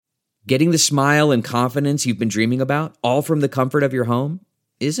Getting the smile and confidence you've been dreaming about, all from the comfort of your home,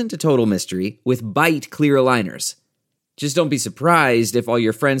 isn't a total mystery with Bite clear aligners. Just don't be surprised if all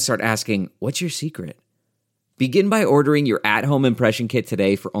your friends start asking, "What's your secret?" Begin by ordering your at-home impression kit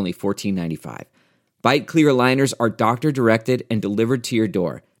today for only $14.95. Bite clear aligners are doctor-directed and delivered to your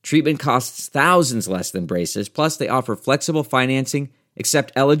door. Treatment costs thousands less than braces, plus they offer flexible financing,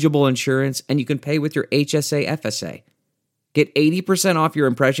 accept eligible insurance, and you can pay with your HSA FSA. Get 80% off your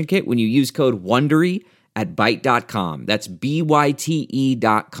impression kit when you use code WONDERY at Byte.com. That's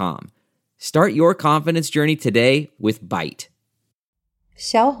BYTE.com. Start your confidence journey today with Byte.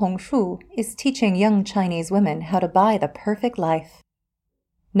 Xiaohongshu is teaching young Chinese women how to buy the perfect life.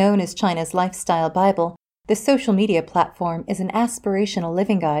 Known as China's lifestyle Bible, the social media platform is an aspirational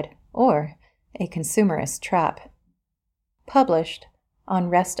living guide, or a consumerist trap. Published on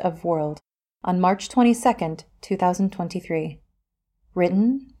Rest of World on March 22, 2023.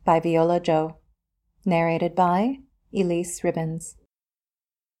 Written by Viola Zhou. Narrated by Elise Ribbons.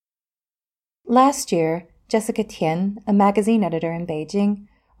 Last year, Jessica Tian, a magazine editor in Beijing,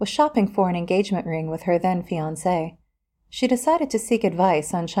 was shopping for an engagement ring with her then-fiancé. She decided to seek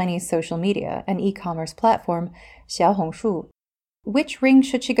advice on Chinese social media and e-commerce platform Xiaohongshu. Which ring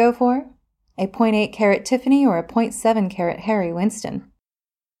should she go for? A 0.8-carat Tiffany or a 0.7-carat Harry Winston?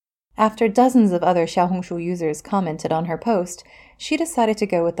 After dozens of other Xiaohongshu users commented on her post, she decided to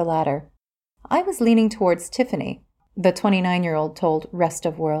go with the latter. "I was leaning towards Tiffany," the 29-year-old told Rest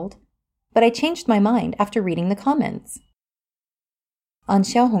of World, "but I changed my mind after reading the comments." On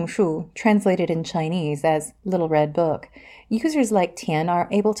Xiaohongshu, translated in Chinese as Little Red Book, users like Tian are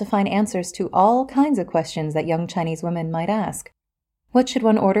able to find answers to all kinds of questions that young Chinese women might ask. What should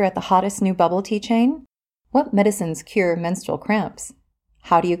one order at the hottest new bubble tea chain? What medicines cure menstrual cramps?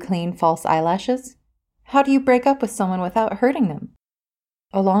 How do you clean false eyelashes? How do you break up with someone without hurting them?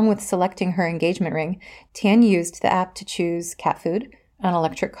 Along with selecting her engagement ring, Tian used the app to choose cat food, an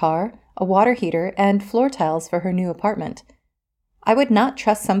electric car, a water heater, and floor tiles for her new apartment. "I would not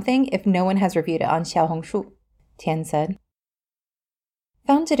trust something if no one has reviewed it on Xiaohongshu," Tian said.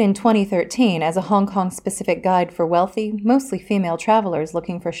 Founded in 2013 as a Hong Kong-specific guide for wealthy, mostly female travelers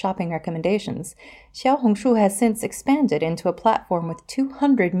looking for shopping recommendations, Xiaohongshu has since expanded into a platform with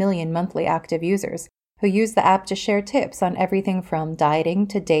 200 million monthly active users who use the app to share tips on everything from dieting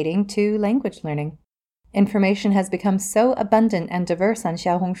to dating to language learning. Information has become so abundant and diverse on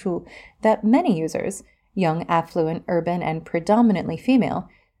Xiaohongshu that many users, young, affluent, urban, and predominantly female,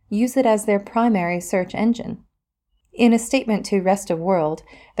 use it as their primary search engine. In a statement to Rest of World,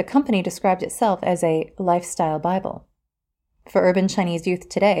 the company described itself as a lifestyle Bible. For urban Chinese youth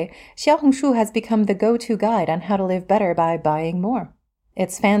today, Xiaohongshu has become the go-to guide on how to live better by buying more.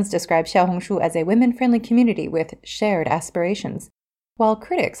 Its fans describe Xiaohongshu as a women-friendly community with shared aspirations, while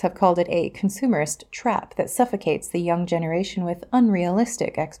critics have called it a consumerist trap that suffocates the young generation with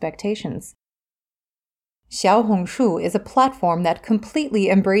unrealistic expectations. Xiaohongshu is a platform that completely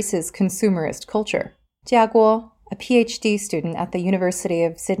embraces consumerist culture. Jia Guo, a PhD student at the University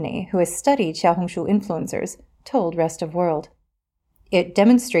of Sydney who has studied Xiaohongshu influencers, told Rest of World. It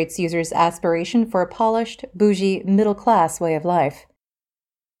demonstrates users' aspiration for a polished, bougie, middle-class way of life.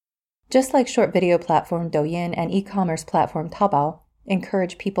 Just like short video platform Douyin and e-commerce platform Taobao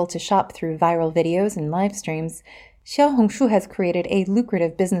encourage people to shop through viral videos and live streams, Xiaohongshu has created a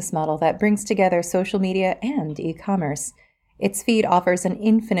lucrative business model that brings together social media and e-commerce. Its feed offers an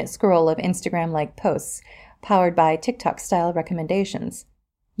infinite scroll of Instagram-like posts, powered by TikTok-style recommendations.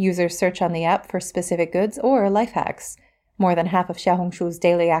 Users search on the app for specific goods or life hacks. More than half of Xiaohongshu's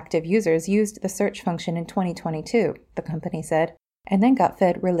daily active users used the search function in 2022, the company said, and then got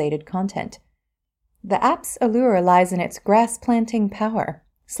fed related content. The app's allure lies in its grass-planting power,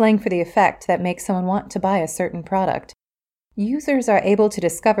 slang for the effect that makes someone want to buy a certain product. Users are able to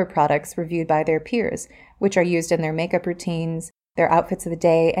discover products reviewed by their peers, which are used in their makeup routines, their outfits of the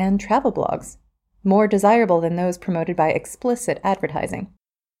day, and travel blogs, more desirable than those promoted by explicit advertising.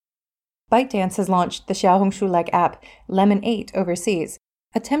 ByteDance has launched the Xiaohongshu-like app Lemon 8 overseas,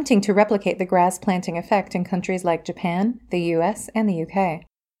 attempting to replicate the grass-planting effect in countries like Japan, the US, and the UK.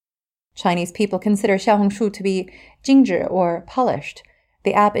 Chinese people consider Xiaohongshu to be jingzhi or polished.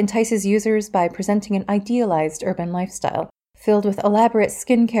 The app entices users by presenting an idealized urban lifestyle, filled with elaborate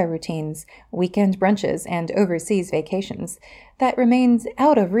skincare routines, weekend brunches, and overseas vacations, that remains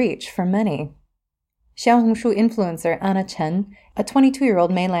out of reach for many. Xiaohongshu influencer Anna Chen, a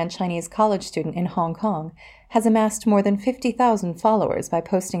 22-year-old mainland Chinese college student in Hong Kong, has amassed more than 50,000 followers by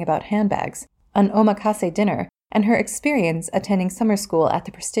posting about handbags, an omakase dinner, and her experience attending summer school at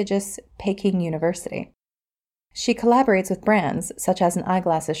the prestigious Peking University. She collaborates with brands, such as an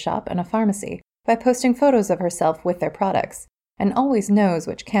eyeglasses shop and a pharmacy, by posting photos of herself with their products, and always knows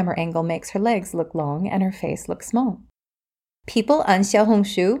which camera angle makes her legs look long and her face look small. People on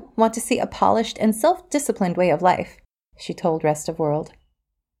Xiaohongshu want to see a polished and self-disciplined way of life, she told Rest of World.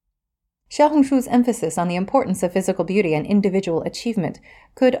 Xiaohongshu's emphasis on the importance of physical beauty and individual achievement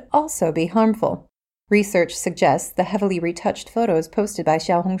could also be harmful. Research suggests the heavily retouched photos posted by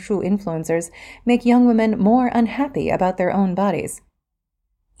Xiaohongshu influencers make young women more unhappy about their own bodies.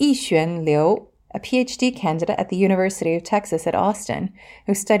 Yixuan Liu, a PhD candidate at the University of Texas at Austin,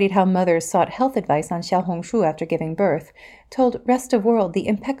 who studied how mothers sought health advice on Xiaohongshu after giving birth, told Rest of World the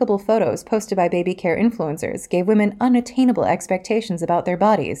impeccable photos posted by baby care influencers gave women unattainable expectations about their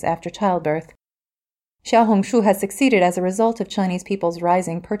bodies after childbirth. Xiaohongshu has succeeded as a result of Chinese people's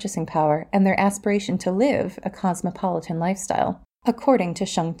rising purchasing power and their aspiration to live a cosmopolitan lifestyle, according to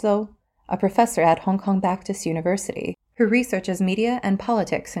Sheng Zhou, a professor at Hong Kong Baptist University, who researches media and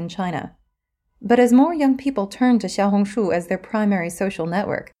politics in China. But as more young people turn to Xiaohongshu as their primary social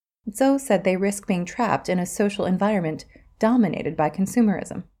network, Zhou said they risk being trapped in a social environment dominated by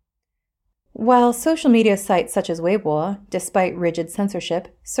consumerism. While social media sites such as Weibo, despite rigid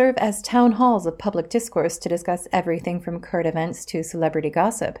censorship, serve as town halls of public discourse to discuss everything from current events to celebrity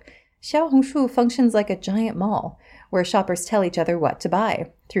gossip, Xiaohongshu functions like a giant mall, where shoppers tell each other what to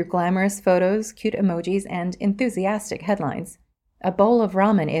buy, through glamorous photos, cute emojis, and enthusiastic headlines. A bowl of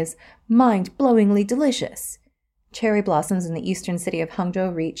ramen is mind-blowingly delicious. Cherry blossoms in the eastern city of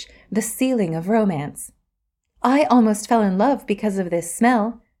Hangzhou reach the ceiling of romance. I almost fell in love because of this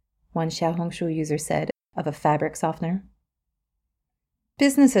smell, one Xiaohongshu user said of a fabric softener.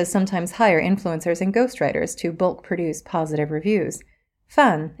 Businesses sometimes hire influencers and ghostwriters to bulk produce positive reviews.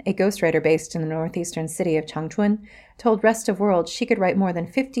 Fan, a ghostwriter based in the northeastern city of Changchun, told Rest of World she could write more than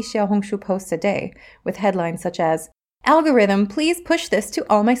 50 Xiaohongshu posts a day, with headlines such as, "Algorithm, please push this to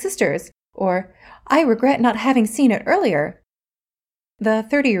all my sisters," or, "I regret not having seen it earlier." The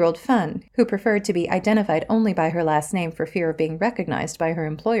 30-year-old Fan, who preferred to be identified only by her last name for fear of being recognized by her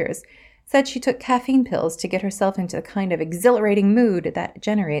employers, said she took caffeine pills to get herself into the kind of exhilarating mood that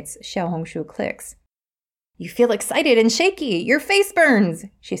generates Xiaohongshu clicks. "You feel excited and shaky. Your face burns,"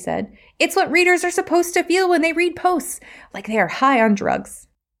 she said. "It's what readers are supposed to feel when they read posts, like they are high on drugs."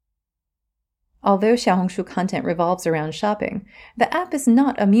 Although Xiaohongshu content revolves around shopping, the app is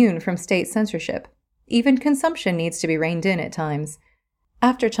not immune from state censorship. Even consumption needs to be reined in at times.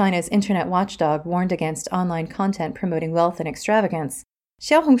 After China's internet watchdog warned against online content promoting wealth and extravagance,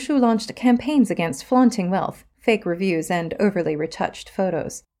 Xiaohongshu launched campaigns against flaunting wealth, fake reviews, and overly retouched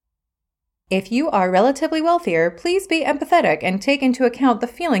photos. "If you are relatively wealthier, please be empathetic and take into account the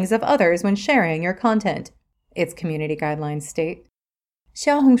feelings of others when sharing your content," its community guidelines state.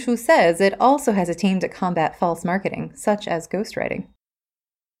 Xiaohongshu says it also has a team to combat false marketing, such as ghostwriting.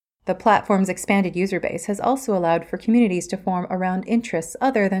 The platform's expanded user base has also allowed for communities to form around interests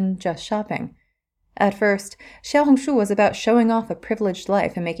other than just shopping. At first, Xiaohongshu was about showing off a privileged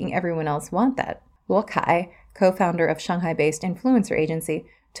life and making everyone else want that. Luo Kai, co-founder of Shanghai-based influencer agency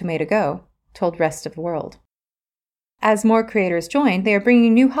Tomato Go, told Rest of the World. As more creators join, they are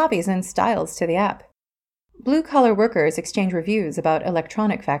bringing new hobbies and styles to the app. Blue-collar workers exchange reviews about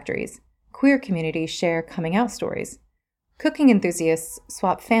electronic factories. Queer communities share coming-out stories. Cooking enthusiasts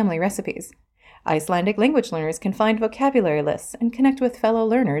swap family recipes. Icelandic language learners can find vocabulary lists and connect with fellow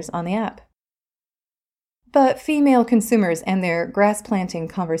learners on the app. But female consumers and their grass-planting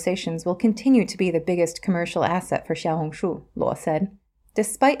conversations will continue to be the biggest commercial asset for Xiaohongshu, Luo said.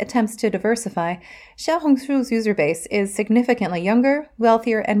 Despite attempts to diversify, Xiaohongshu's user base is significantly younger,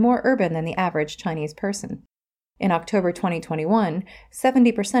 wealthier, and more urban than the average Chinese person. In October 2021,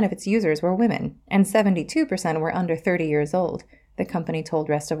 70% of its users were women, and 72% were under 30 years old, the company told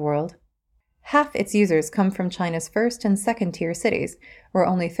Rest of World. Half its users come from China's first and second-tier cities, where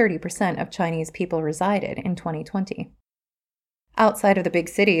only 30% of Chinese people resided in 2020. Outside of the big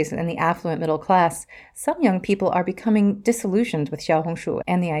cities and the affluent middle class, some young people are becoming disillusioned with Xiaohongshu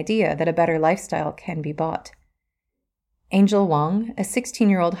and the idea that a better lifestyle can be bought. Angel Wang, a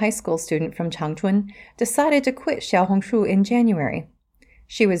 16-year-old high school student from Changchun, decided to quit Xiaohongshu in January.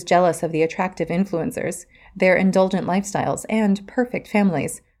 She was jealous of the attractive influencers, their indulgent lifestyles, and perfect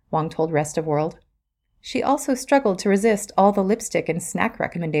families, Wang told Rest of World. She also struggled to resist all the lipstick and snack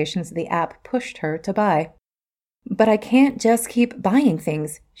recommendations the app pushed her to buy. "But I can't just keep buying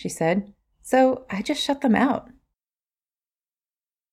things," she said, "so I just shut them out."